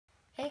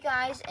Hey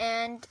guys,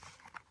 and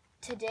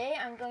today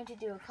I'm going to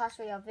do a Clash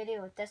Royale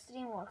video with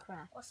Destiny and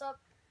Warcraft. What's up?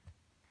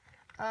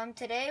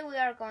 Today we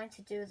are going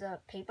to do the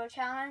paper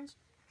challenge,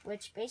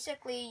 which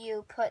basically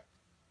you put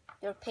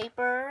your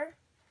paper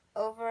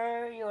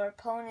over your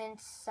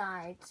opponent's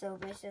side. So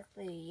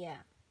basically, yeah,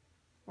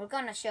 we're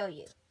gonna show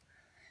you.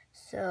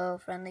 So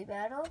friendly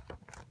battle.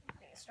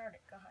 Okay, start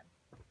it. Go ahead.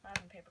 I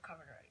have the paper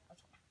covered already.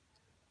 Let's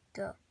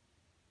Go.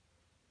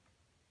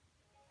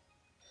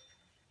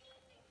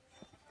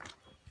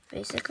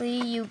 Basically,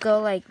 you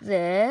go like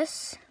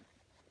this,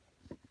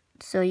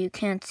 so you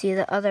can't see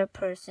the other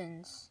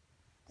person's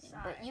thing,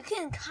 but you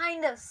can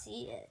kind of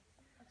see it.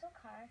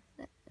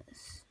 That's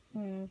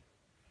okay.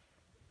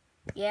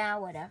 Yeah,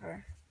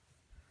 whatever.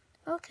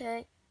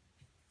 Okay.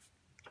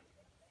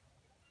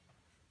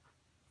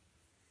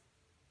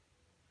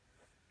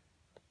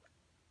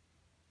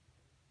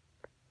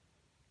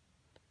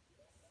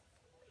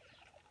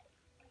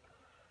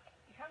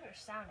 You have your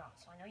sound on,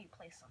 so I know you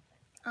play something.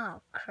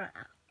 Oh,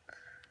 crap.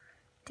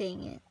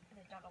 Dang it. I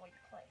don't know what you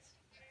placed.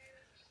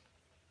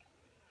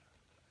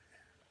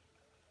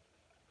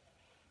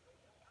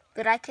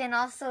 But I can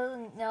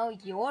also know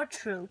your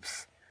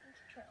troops.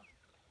 That's true.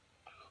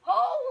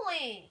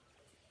 Holy!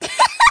 What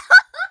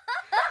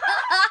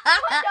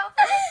the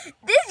flip?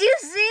 Did you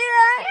see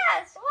that?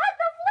 Yes! What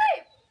the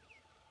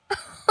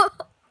flip?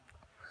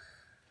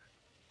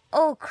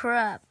 Oh,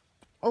 crap.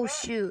 Oh,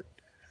 shoot.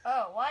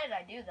 Oh, why did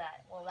I do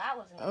that? Well, that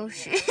was an Oh, idiot.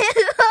 shoot.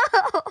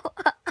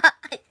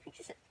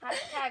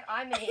 Hashtag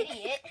I'm an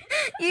idiot.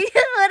 You just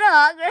put a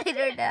hog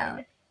rider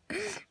down in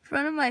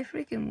front of my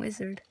freaking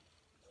wizard.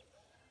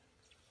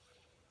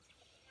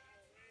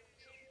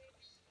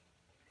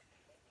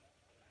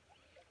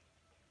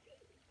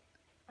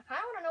 I kind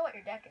of want to know what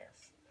your deck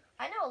is.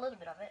 I know a little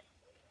bit of it.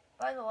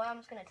 By the way, I'm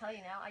just going to tell you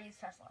now, I use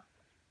Tesla.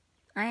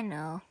 I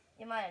know.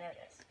 You might have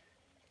noticed.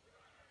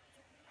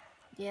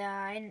 Yeah,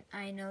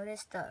 I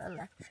noticed the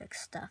electric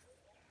stuff.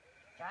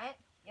 Giant?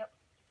 Yep.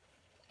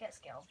 Get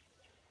skilled.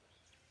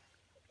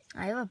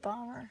 I have a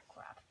bomber.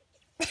 Crap.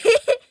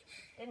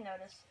 Didn't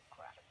notice.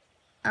 Crap.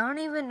 I don't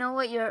even know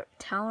what your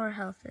tower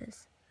health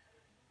is.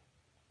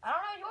 I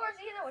don't know yours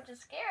either, which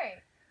is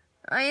scary.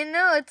 I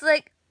know, it's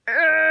like,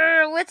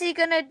 what's he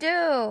gonna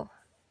do?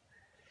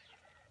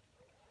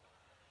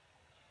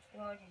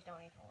 Emojis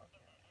don't even work.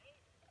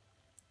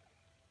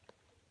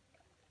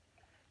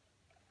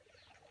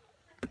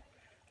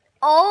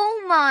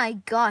 Oh my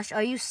gosh,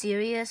 are you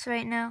serious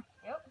right now?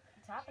 Yep,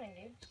 it's happening,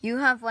 dude. You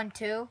have one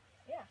too?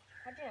 Yeah,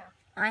 how'd you know?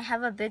 I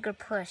have a bigger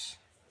push.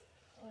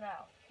 No,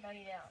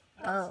 you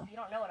don't. Oh. You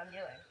don't know what I'm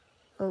doing.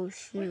 Oh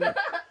shoot.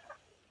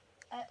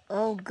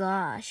 Oh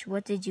gosh,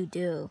 what did you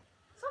do?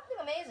 Something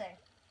amazing.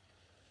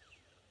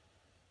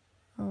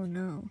 Oh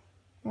no.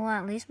 Well,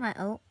 at least my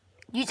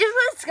you just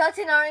put a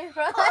skeleton army in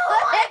front of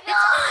Oh my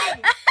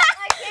god!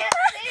 I can't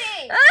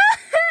see!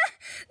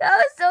 That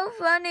was so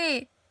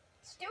funny.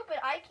 Stupid,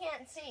 I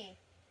can't see.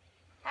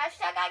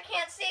 Hashtag I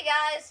can't see,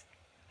 guys.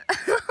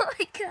 Oh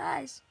my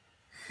gosh.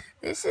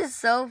 This is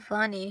so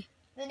funny.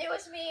 The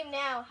newest meme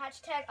now.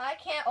 Hashtag I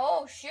can't.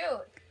 Oh,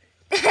 shoot.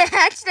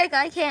 Hashtag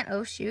I can't.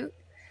 Oh shoot.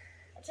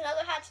 That's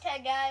another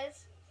hashtag,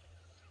 guys.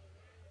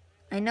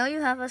 I know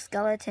you have a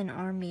skeleton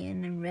army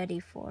and I'm ready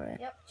for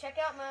it. Yep, check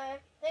out my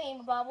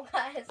thingy-mabobble,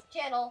 guys,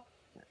 channel.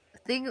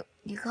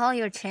 You call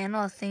your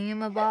channel a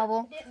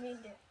thingamabobble? Didn't mean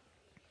to.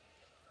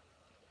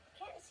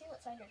 Can't see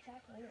what side you're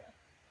attacking either.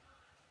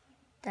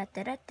 Da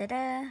da da da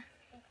da.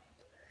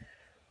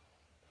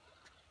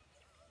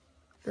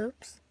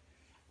 Oops.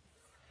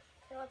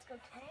 Okay, let's go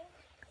tank.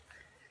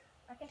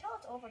 I can tell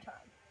it's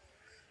overtime.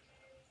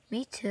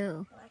 Me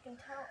too. I can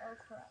tell, oh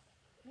crap.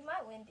 You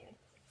might win, dude.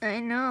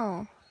 I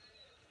know.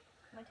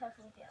 My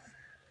Tesla's down.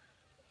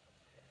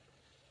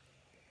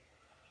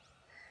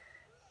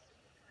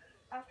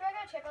 After I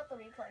gotta check out the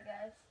replay,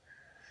 guys.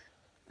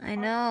 I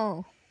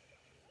know.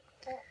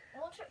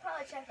 We'll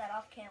probably check that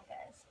off cam,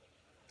 guys.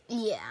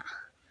 Yeah.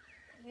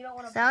 We don't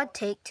want to. That would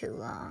take too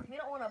long. We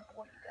don't want to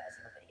bore you guys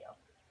in the video.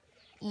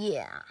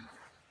 Yeah.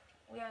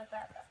 We aren't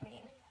that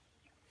mean.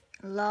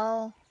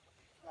 Lol.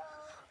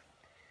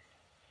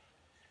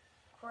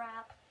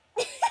 Crap.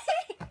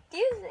 Do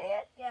you see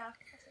it? Yeah.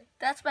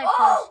 That's my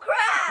Oh push.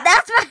 crap!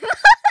 That's my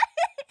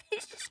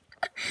push.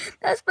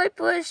 That's my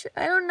push.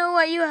 I don't know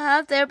what you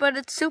have there, but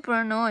it's super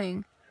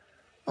annoying.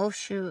 Oh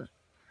shoot.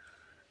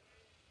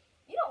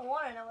 You don't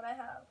want to know what I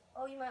have.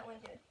 Oh, you might win,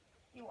 dude.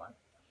 You won.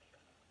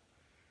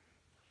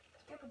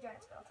 Stupid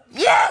giant skeleton.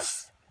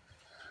 Yes!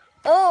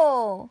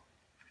 Oh,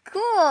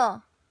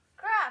 cool.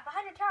 Crap! I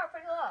had your tower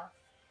pretty low.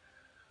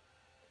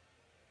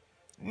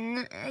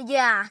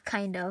 Yeah,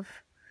 kind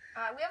of.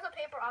 We have the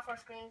paper off our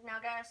screens now,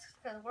 guys,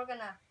 because we're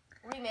gonna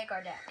remake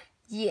our deck.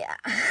 Yeah.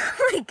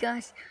 Oh my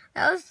gosh,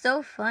 that was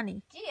so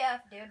funny.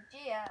 GF, dude.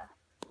 GF.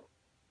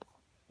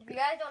 If you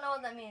guys don't know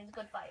what that means,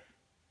 good fight.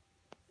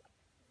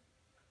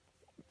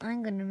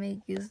 I'm gonna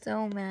make you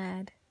so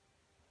mad.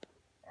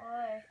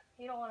 Boy,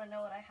 you don't want to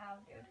know what I have,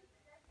 dude.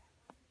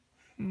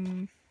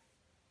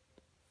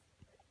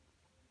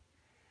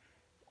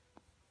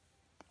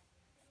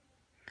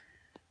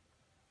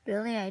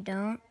 Really, I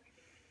don't.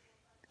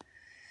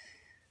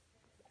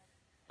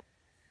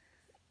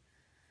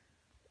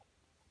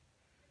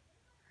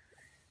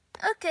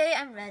 Okay,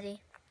 I'm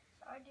ready.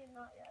 I did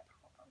not yet.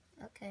 Hold on.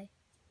 Okay.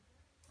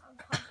 I'm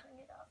pumping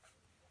it up.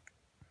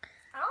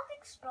 I don't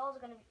think spells are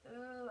gonna be.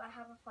 Ooh, I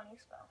have a funny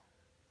spell.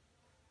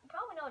 You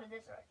probably know what it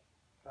is, right?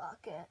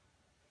 Rocket.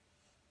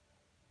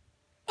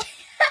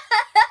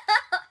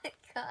 Oh my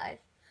gosh.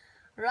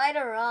 Right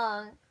or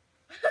wrong?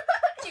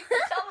 You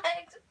can tell my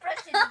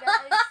expression, you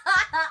guys.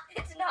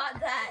 It's not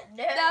that.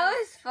 No. That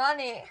was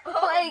funny.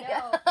 Oh, my no.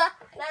 god.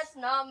 That's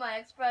not my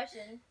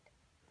expression.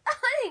 Oh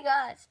my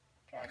gosh.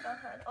 Okay, go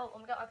ahead. Oh,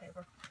 we got our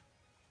paper.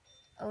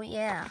 Oh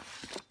yeah.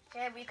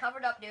 Okay, we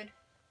covered up, dude.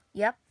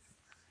 Yep.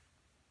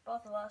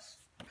 Both of us.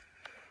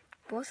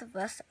 Both of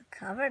us are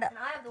covered up. And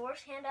I have the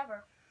worst hand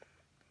ever.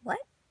 What?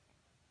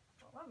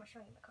 Oh, why am I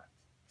showing you the cards?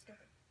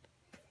 Stupid.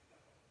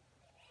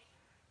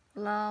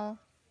 Lol.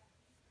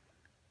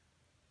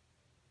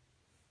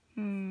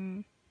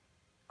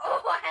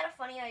 Oh, I had a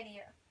funny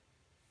idea.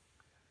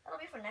 That'll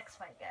be for next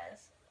fight,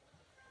 guys.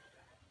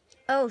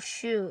 Oh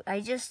shoot,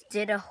 I just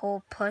did a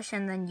whole push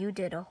and then you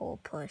did a whole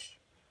push.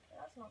 Okay,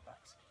 that's not that.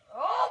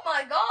 Oh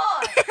my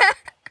god!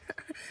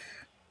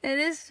 It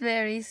is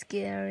very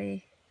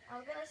scary. I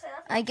was gonna say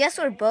that's I not guess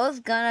we're scary.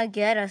 both gonna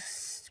get a...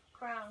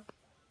 Crown.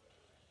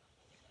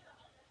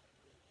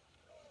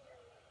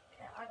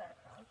 Okay, I got a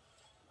crown.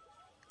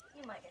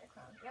 You might get a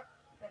crown. Yep,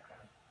 get a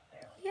crown.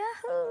 Barely.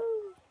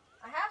 Yahoo!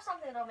 I have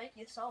something that'll make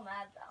you so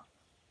mad though.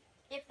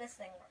 If this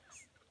thing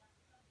works.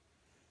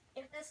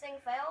 If this thing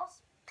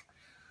fails,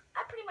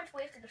 I pretty much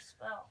wasted a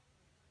spell.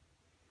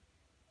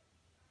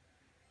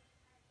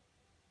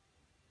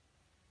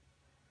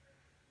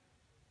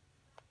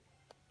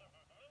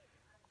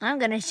 I'm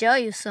gonna show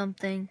you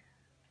something.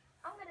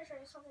 I'm gonna show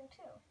you something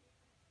too.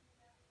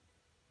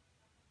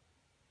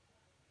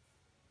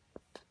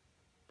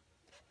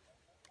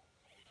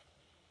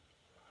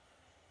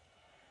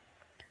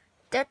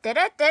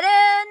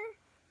 Da-da-da-da-dun!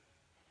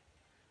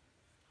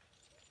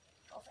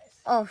 Go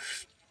face. Oh,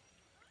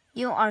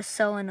 you are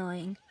so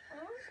annoying.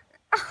 Hmm?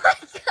 Oh my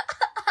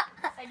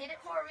god! I did it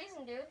for a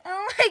reason, dude.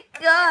 Oh my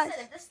That's why I gosh!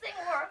 said, if this thing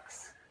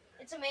works,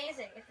 it's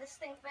amazing. If this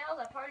thing fails,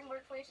 I probably would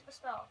have wasted the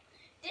spell.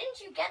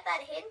 Didn't you get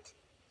that hint?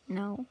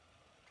 No.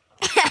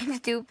 I'm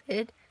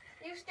stupid.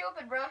 You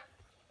stupid, bro.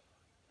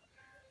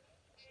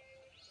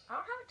 I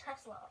don't have a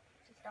Tesla.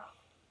 So stop.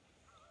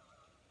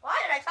 Why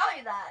did I tell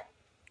you that?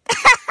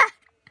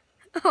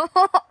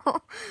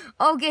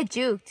 Oh, get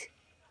juked.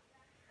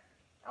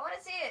 I want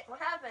to see it. What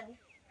happened?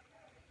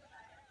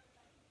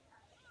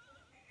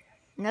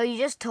 No, you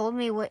just told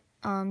me what,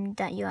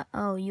 that you,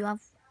 you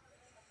have.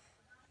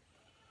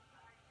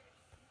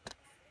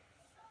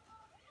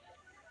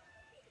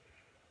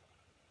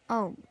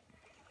 Oh,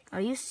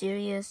 are you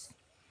serious?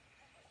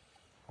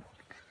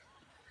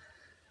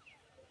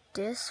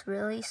 This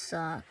really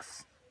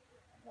sucks.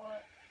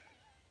 What?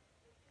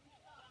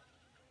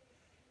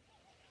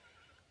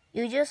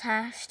 You just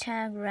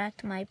hashtag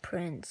wrecked my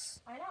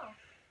prince. I know.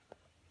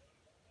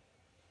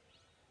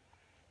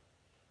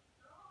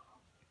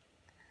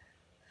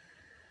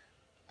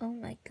 Oh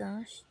my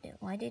gosh,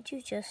 why did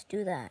you just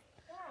do that?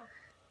 Yeah.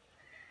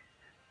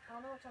 I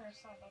don't know what's on this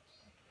side. Let's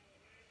see.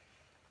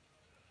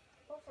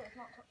 Hopefully it's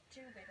not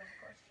too big of a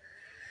push.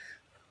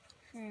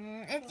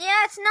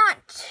 Yeah, it's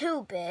not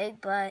too big,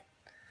 but...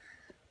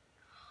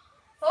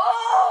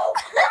 Oh!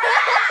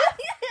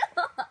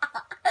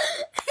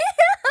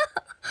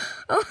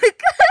 Oh my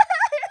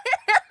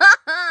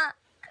god!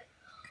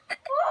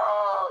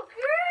 Oh,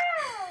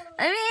 girl!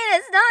 I mean,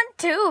 it's not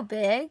too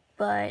big,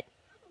 but...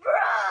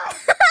 Bruh!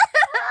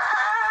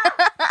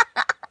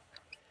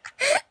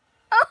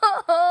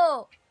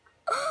 Oh!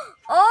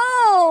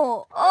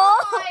 Oh!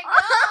 Oh my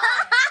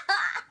god!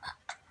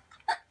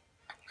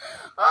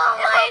 Oh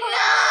my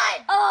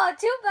god! Oh,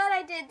 too bad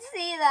I didn't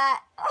see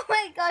that. Oh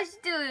my gosh,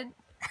 dude.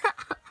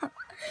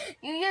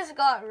 You just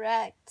got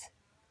wrecked.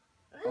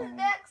 This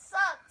deck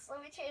sucks.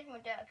 Let me change my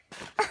deck.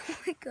 Oh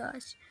my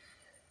gosh.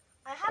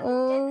 I have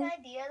Oh a deck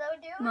idea though,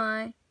 dude.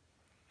 My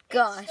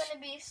gosh. It's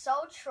gonna be so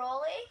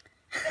trolly.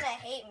 You're gonna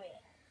hate me.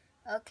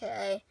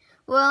 Okay.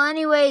 Well,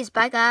 anyways,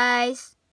 bye guys.